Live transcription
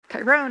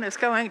Tyrone is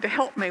going to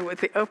help me with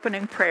the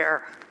opening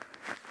prayer.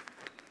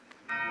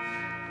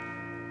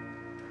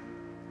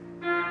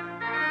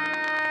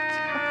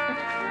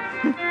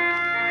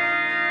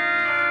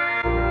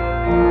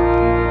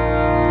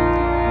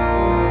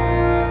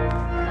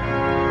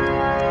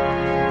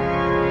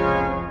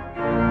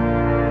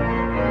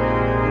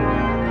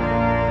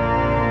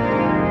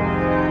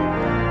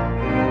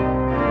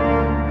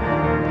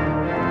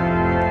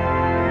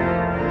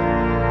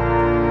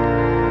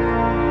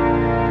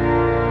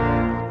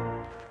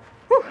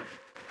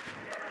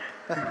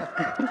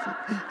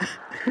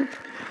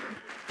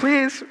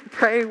 Please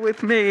pray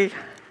with me.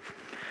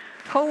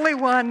 Holy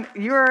One,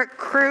 your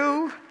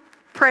crew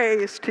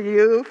prays to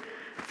you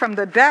from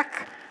the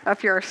deck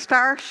of your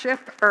starship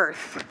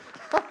Earth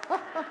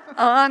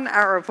on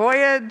our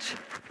voyage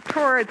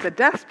toward the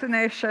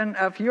destination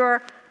of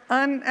your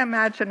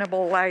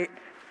unimaginable light.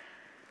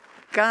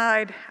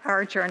 Guide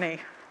our journey.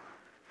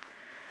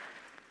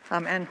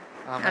 Amen.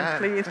 Amen. And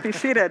please be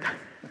seated.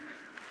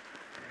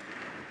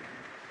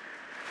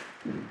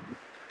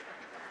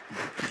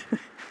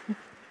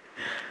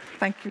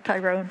 Thank you,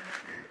 Tyrone.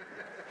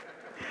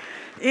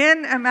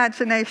 In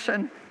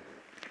imagination,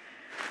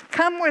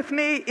 come with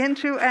me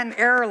into an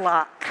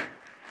airlock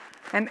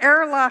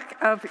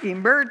of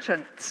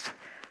emergence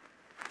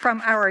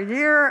from our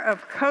year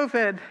of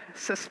COVID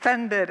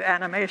suspended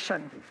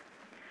animation.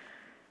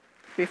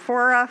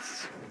 Before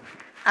us,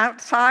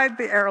 outside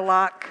the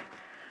airlock,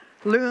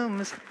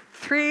 looms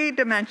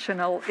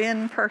three-dimensional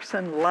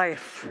in-person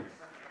life.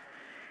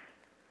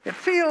 It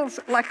feels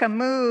like a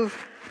move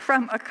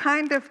from a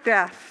kind of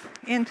death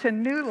into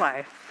new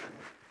life.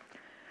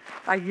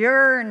 I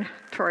yearn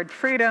toward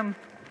freedom,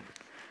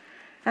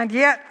 and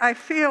yet I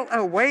feel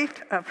a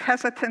weight of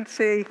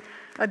hesitancy,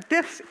 a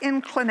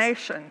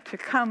disinclination to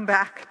come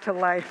back to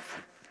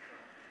life.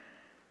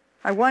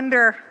 I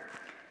wonder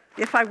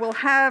if I will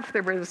have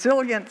the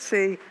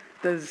resiliency,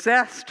 the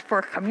zest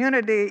for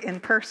community in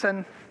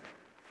person.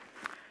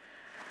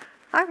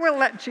 I will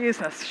let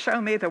Jesus show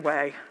me the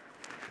way.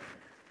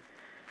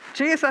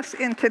 Jesus,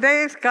 in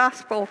today's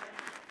gospel,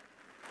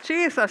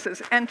 Jesus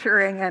is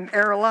entering an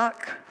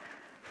airlock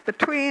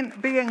between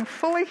being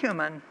fully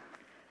human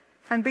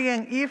and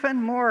being even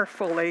more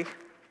fully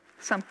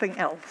something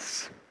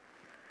else.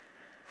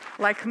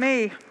 Like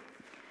me,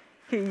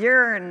 he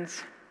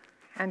yearns,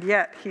 and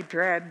yet he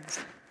dreads.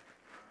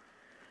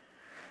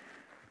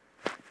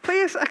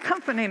 Please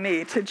accompany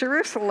me to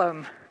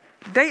Jerusalem,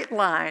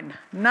 dateline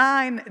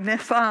 9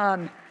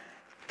 Nisan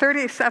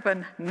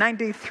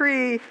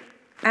 3793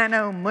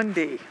 Anno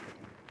Mundi,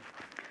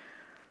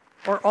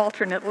 or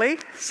alternately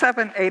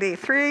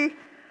 783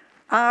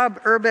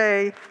 Ab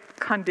Urbe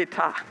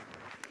Condita,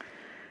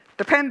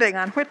 depending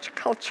on which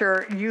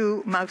culture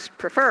you most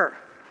prefer.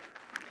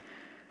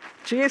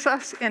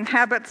 Jesus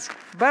inhabits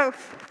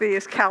both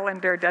these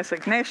calendar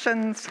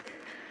designations,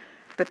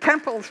 the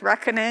temple's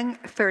reckoning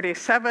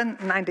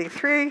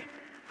 3793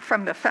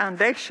 from the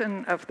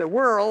foundation of the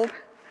world,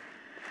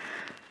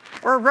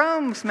 or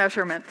Rome's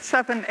measurement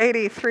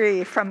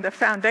 783 from the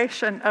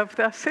foundation of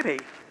the city.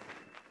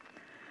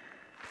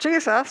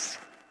 Jesus,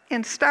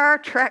 in Star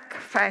Trek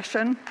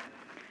fashion,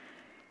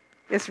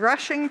 is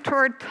rushing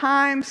toward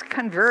time's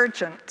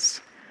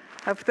convergence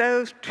of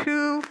those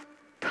two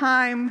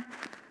time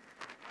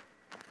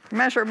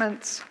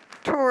measurements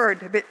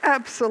toward the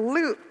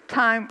absolute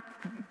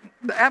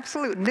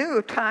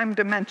new time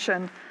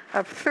dimension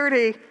of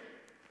 30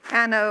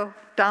 Anno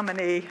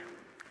Domini,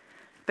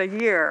 the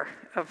year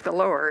of the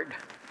Lord.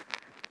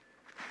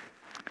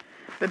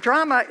 The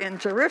drama in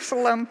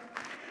Jerusalem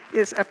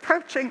is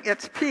approaching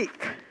its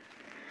peak.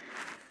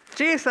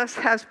 Jesus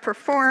has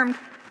performed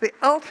the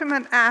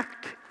ultimate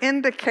act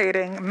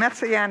indicating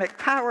messianic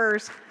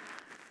powers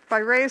by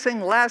raising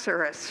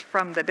Lazarus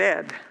from the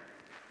dead.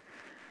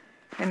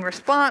 In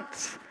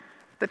response,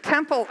 the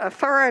temple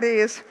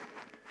authorities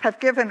have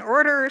given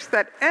orders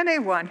that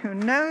anyone who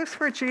knows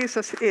where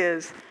Jesus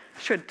is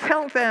should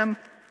tell them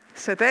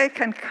so they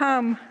can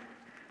come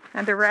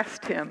and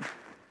arrest him.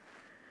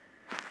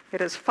 It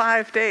is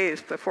 5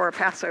 days before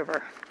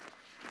Passover.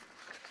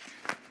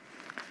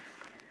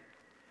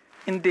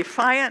 In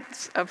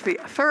defiance of the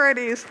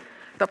authorities,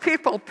 the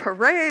people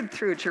parade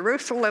through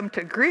Jerusalem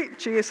to greet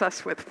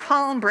Jesus with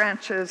palm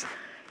branches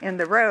in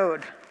the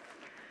road.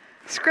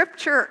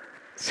 Scripture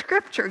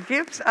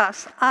gives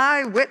us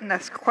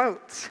eyewitness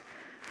quotes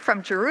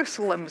from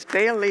Jerusalem's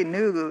daily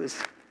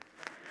news.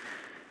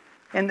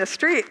 In the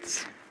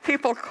streets,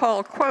 people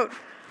call, quote,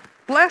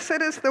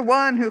 "Blessed is the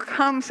one who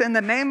comes in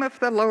the name of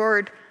the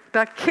Lord,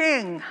 the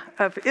King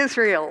of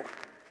Israel."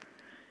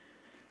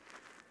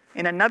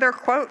 In another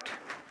quote,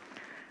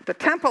 the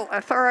temple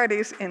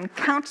authorities in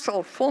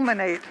council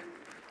fulminate,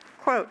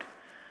 quote,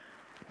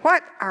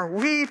 "What are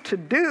we to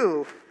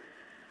do?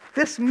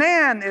 This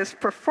man is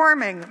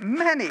performing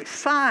many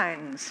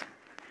signs.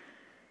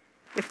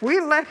 If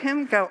we let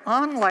him go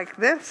on like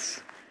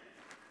this,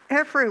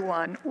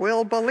 everyone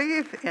will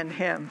believe in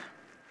him.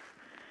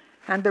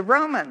 And the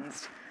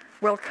Romans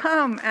will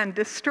come and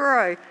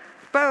destroy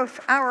both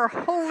our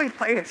holy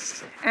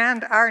place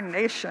and our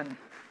nation."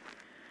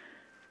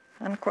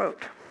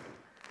 Unquote.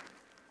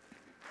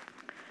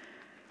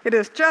 It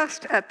is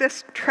just at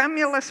this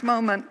tremulous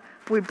moment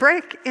we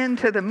break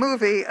into the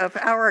movie of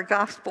our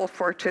gospel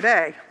for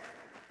today.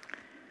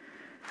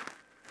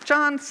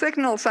 John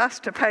signals us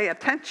to pay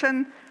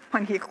attention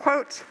when he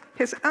quotes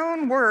his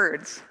own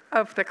words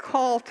of the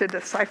call to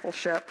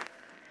discipleship.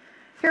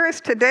 Here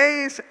is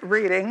today's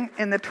reading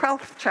in the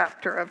 12th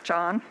chapter of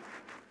John.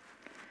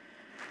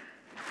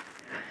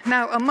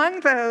 "Now among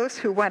those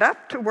who went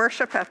up to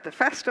worship at the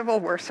festival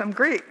were some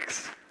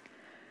Greeks.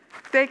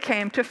 They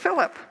came to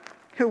Philip,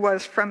 who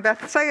was from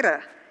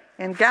Bethsaida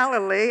in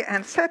Galilee,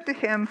 and said to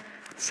him,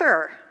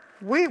 'Sir,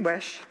 we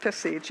wish to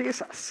see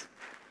Jesus.'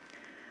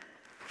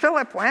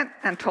 Philip went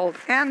and told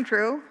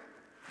Andrew,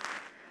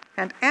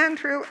 and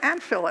Andrew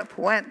and Philip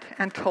went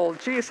and told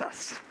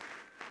Jesus."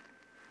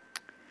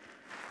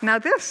 Now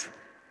this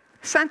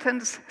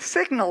sentence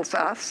signals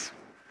us,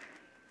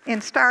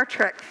 in Star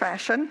Trek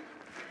fashion,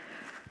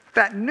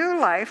 that new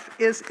life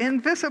is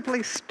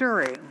invisibly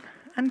stirring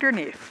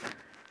underneath.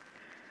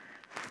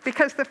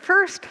 Because the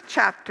first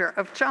chapter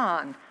of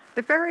John,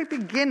 the very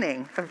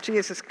beginning of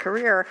Jesus'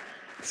 career,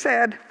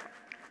 said,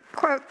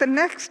 quote, "The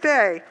next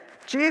day,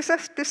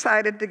 Jesus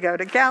decided to go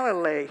to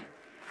Galilee.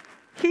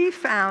 He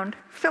found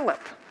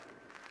Philip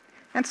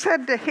and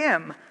said to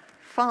him,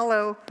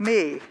 'Follow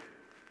me.'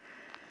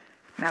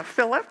 Now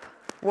Philip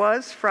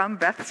was from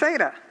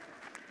Bethsaida,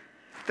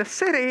 the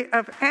city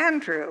of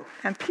Andrew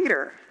and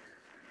Peter.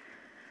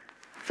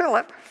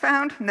 Philip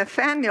found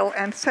Nathanael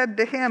and said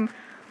to him,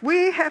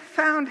 'We have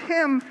found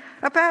him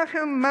about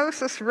whom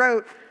Moses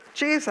wrote,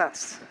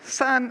 Jesus,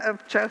 son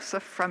of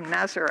Joseph from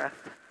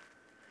Nazareth.'"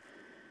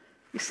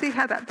 You see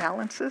how that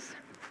balances?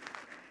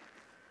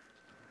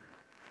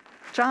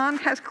 John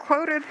has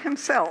quoted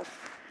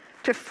himself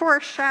to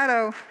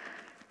foreshadow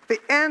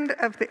the end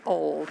of the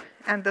old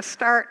and the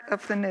start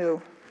of the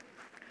new.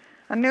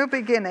 A new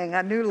beginning,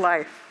 a new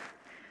life.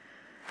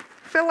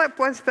 Philip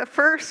was the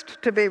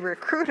first to be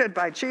recruited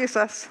by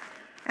Jesus,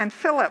 and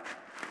Philip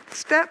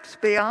steps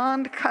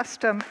beyond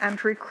custom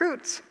and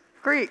recruits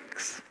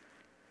Greeks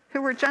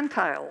who were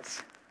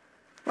Gentiles,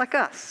 like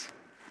us,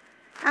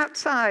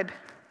 outside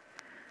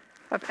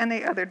of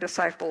any other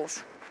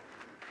disciples.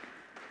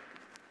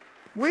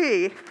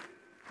 We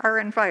are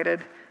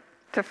invited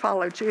to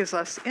follow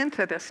Jesus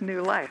into this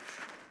new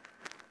life.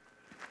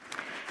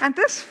 And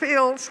this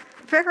feels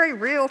very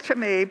real to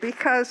me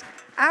because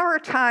our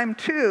time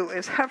too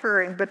is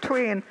hovering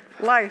between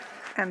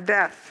life and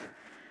death.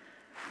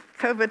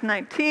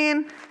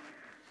 COVID-19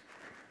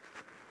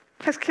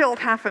 has killed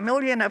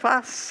 500,000 of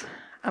us,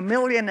 1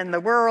 million in the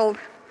world,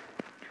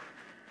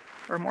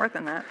 or more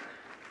than that.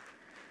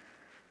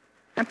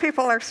 And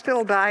people are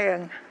still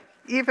dying,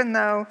 even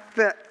though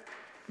the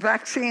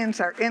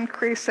vaccines are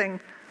increasing.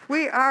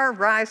 We are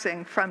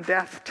rising from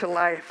death to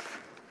life.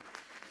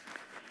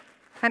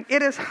 And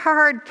it is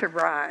hard to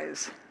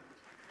rise.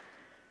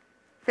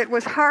 It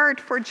was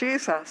hard for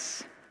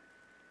Jesus.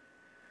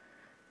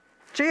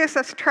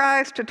 Jesus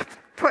tries to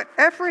put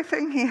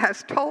everything he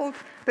has told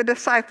the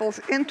disciples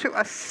into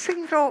a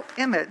single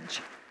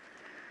image,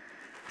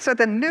 so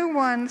the new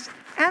ones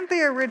and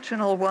the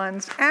original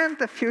ones and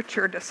the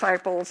future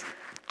disciples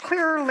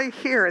clearly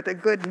hear the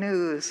good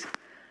news.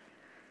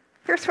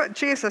 Here's what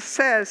Jesus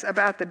says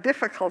about the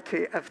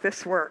difficulty of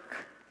this work.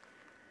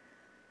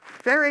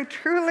 "Very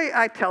truly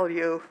I tell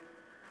you,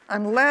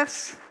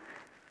 unless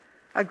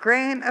a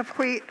grain of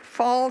wheat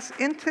falls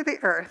into the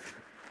earth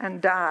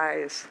and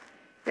dies,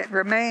 it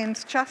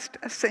remains just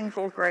a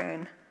single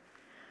grain.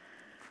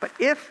 But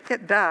if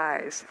it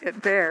dies,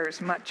 it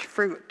bears much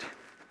fruit."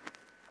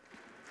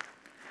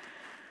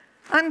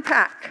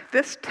 Unpack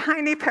this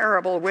tiny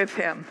parable with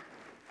him.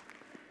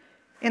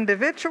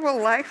 Individual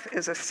life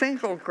is a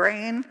single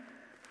grain,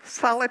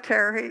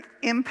 solitary,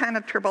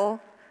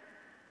 impenetrable.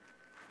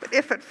 But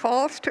if it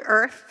falls to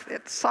earth,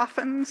 it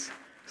softens,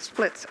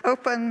 splits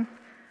open,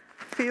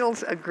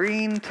 feels a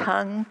green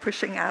tongue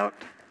pushing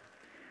out.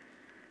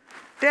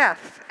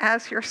 Death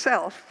as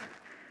yourself,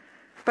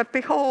 but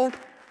behold,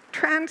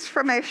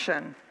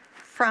 transformation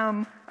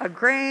from a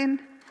grain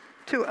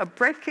to a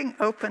breaking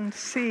open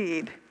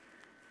seed.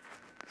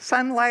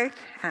 Sunlight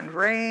and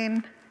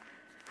rain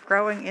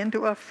growing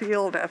into a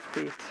field of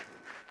wheat.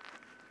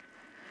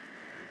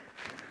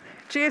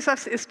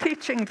 Jesus is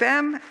teaching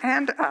them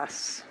and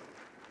us.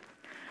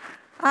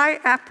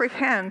 I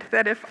apprehend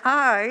that if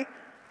I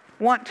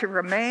want to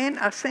remain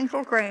a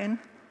single grain,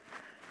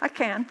 I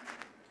can.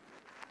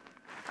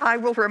 I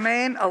will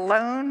remain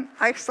alone,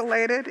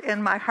 isolated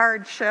in my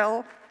hard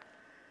shell.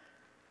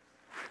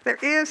 There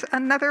is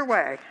another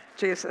way,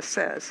 Jesus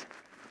says.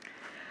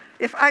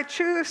 If I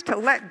choose to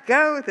let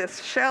go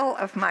this shell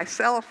of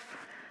myself,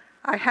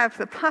 I have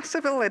the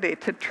possibility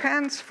to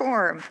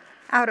transform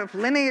out of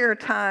linear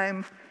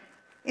time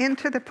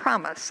into the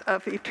promise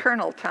of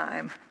eternal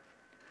time.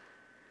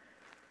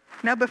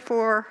 No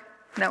before,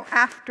 no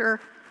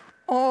after,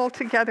 all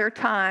together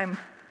time.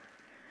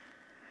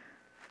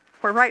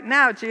 where right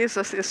now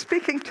Jesus is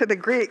speaking to the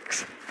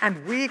Greeks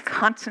and we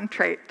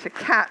concentrate to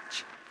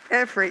catch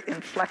every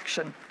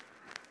inflection.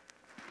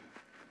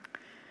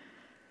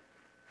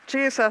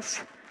 Jesus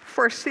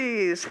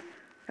foresees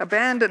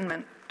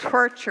abandonment,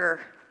 torture,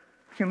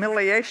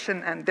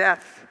 humiliation, and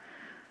death.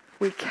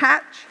 We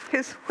catch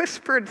his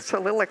whispered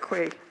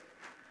soliloquy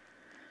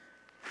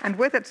and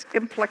with its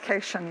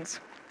implications.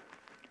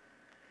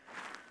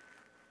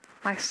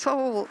 My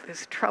soul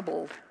is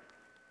troubled.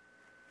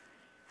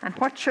 And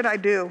what should I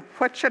do?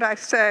 What should I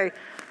say?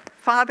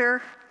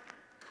 Father,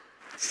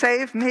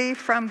 save me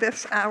from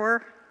this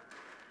hour.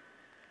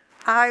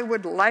 I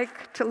would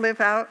like to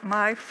live out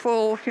my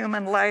full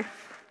human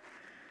life.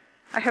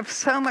 I have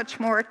so much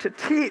more to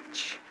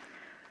teach,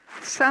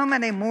 so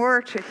many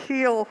more to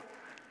heal.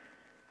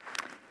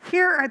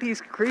 Here are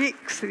these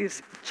Greeks,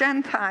 these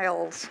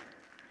Gentiles.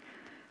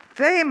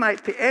 They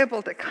might be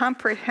able to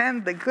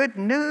comprehend the good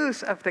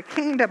news of the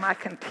kingdom. I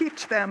can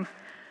teach them.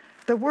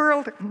 The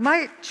world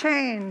might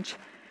change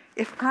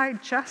if I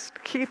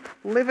just keep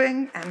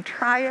living and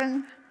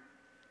trying.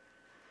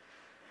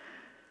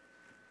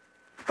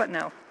 But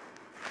no.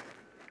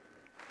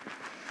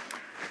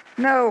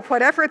 No,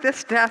 whatever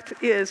this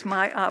death is,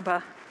 my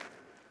Abba,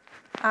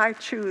 I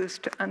choose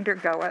to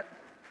undergo it.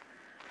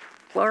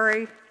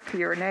 Glory to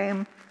your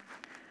name.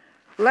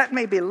 Let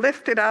me be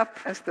lifted up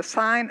as the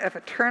sign of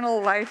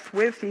eternal life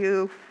with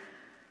you,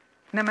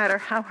 no matter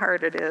how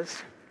hard it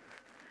is.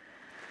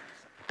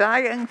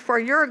 Dying for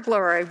your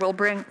glory will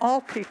bring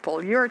all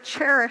people, your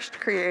cherished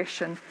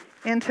creation,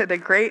 into the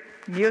great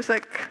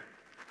music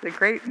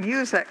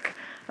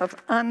of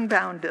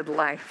unbounded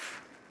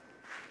life.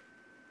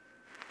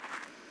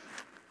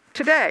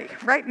 Today,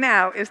 right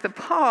now, is the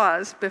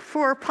pause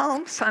before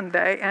Palm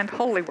Sunday and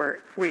Holy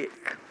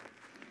Week.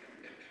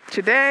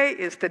 Today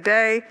is the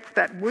day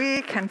that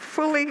we can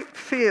fully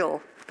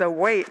feel the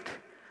weight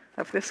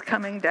of this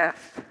coming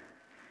death,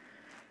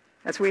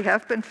 as we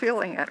have been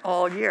feeling it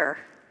all year.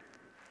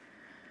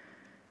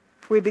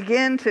 We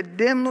begin to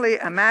dimly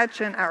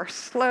imagine our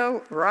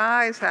slow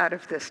rise out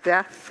of this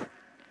death.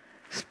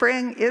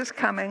 Spring is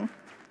coming.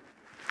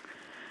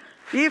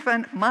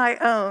 Even my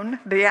own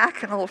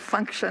diaconal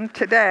function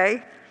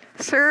today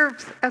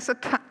serves as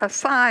a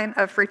sign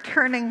of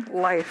returning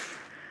life.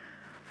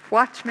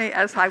 Watch me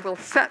as I will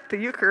set the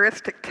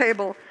Eucharistic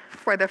table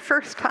for the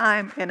first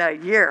time in a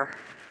year.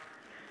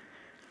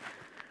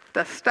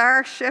 The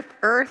starship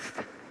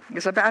Earth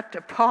is about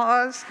to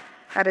pause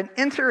at an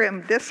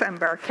interim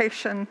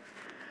disembarkation.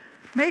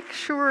 Make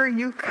sure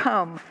you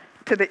come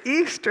to the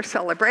Easter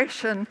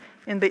celebration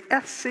in the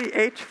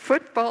SCH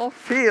football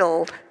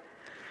field.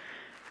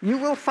 You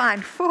will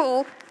find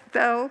full,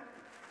 though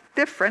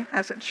different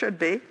as it should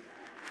be,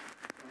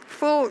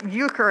 full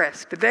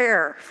Eucharist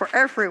there for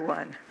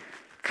everyone.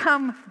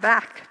 Come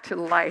back to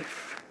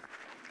life.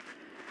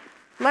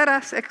 Let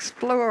us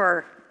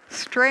explore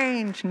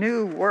strange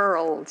new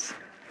worlds,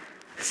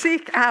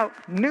 seek out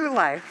new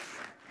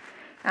life,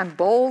 and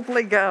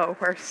boldly go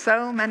where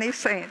so many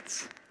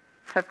saints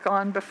have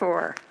gone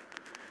before.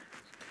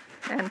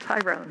 And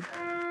Tyrone.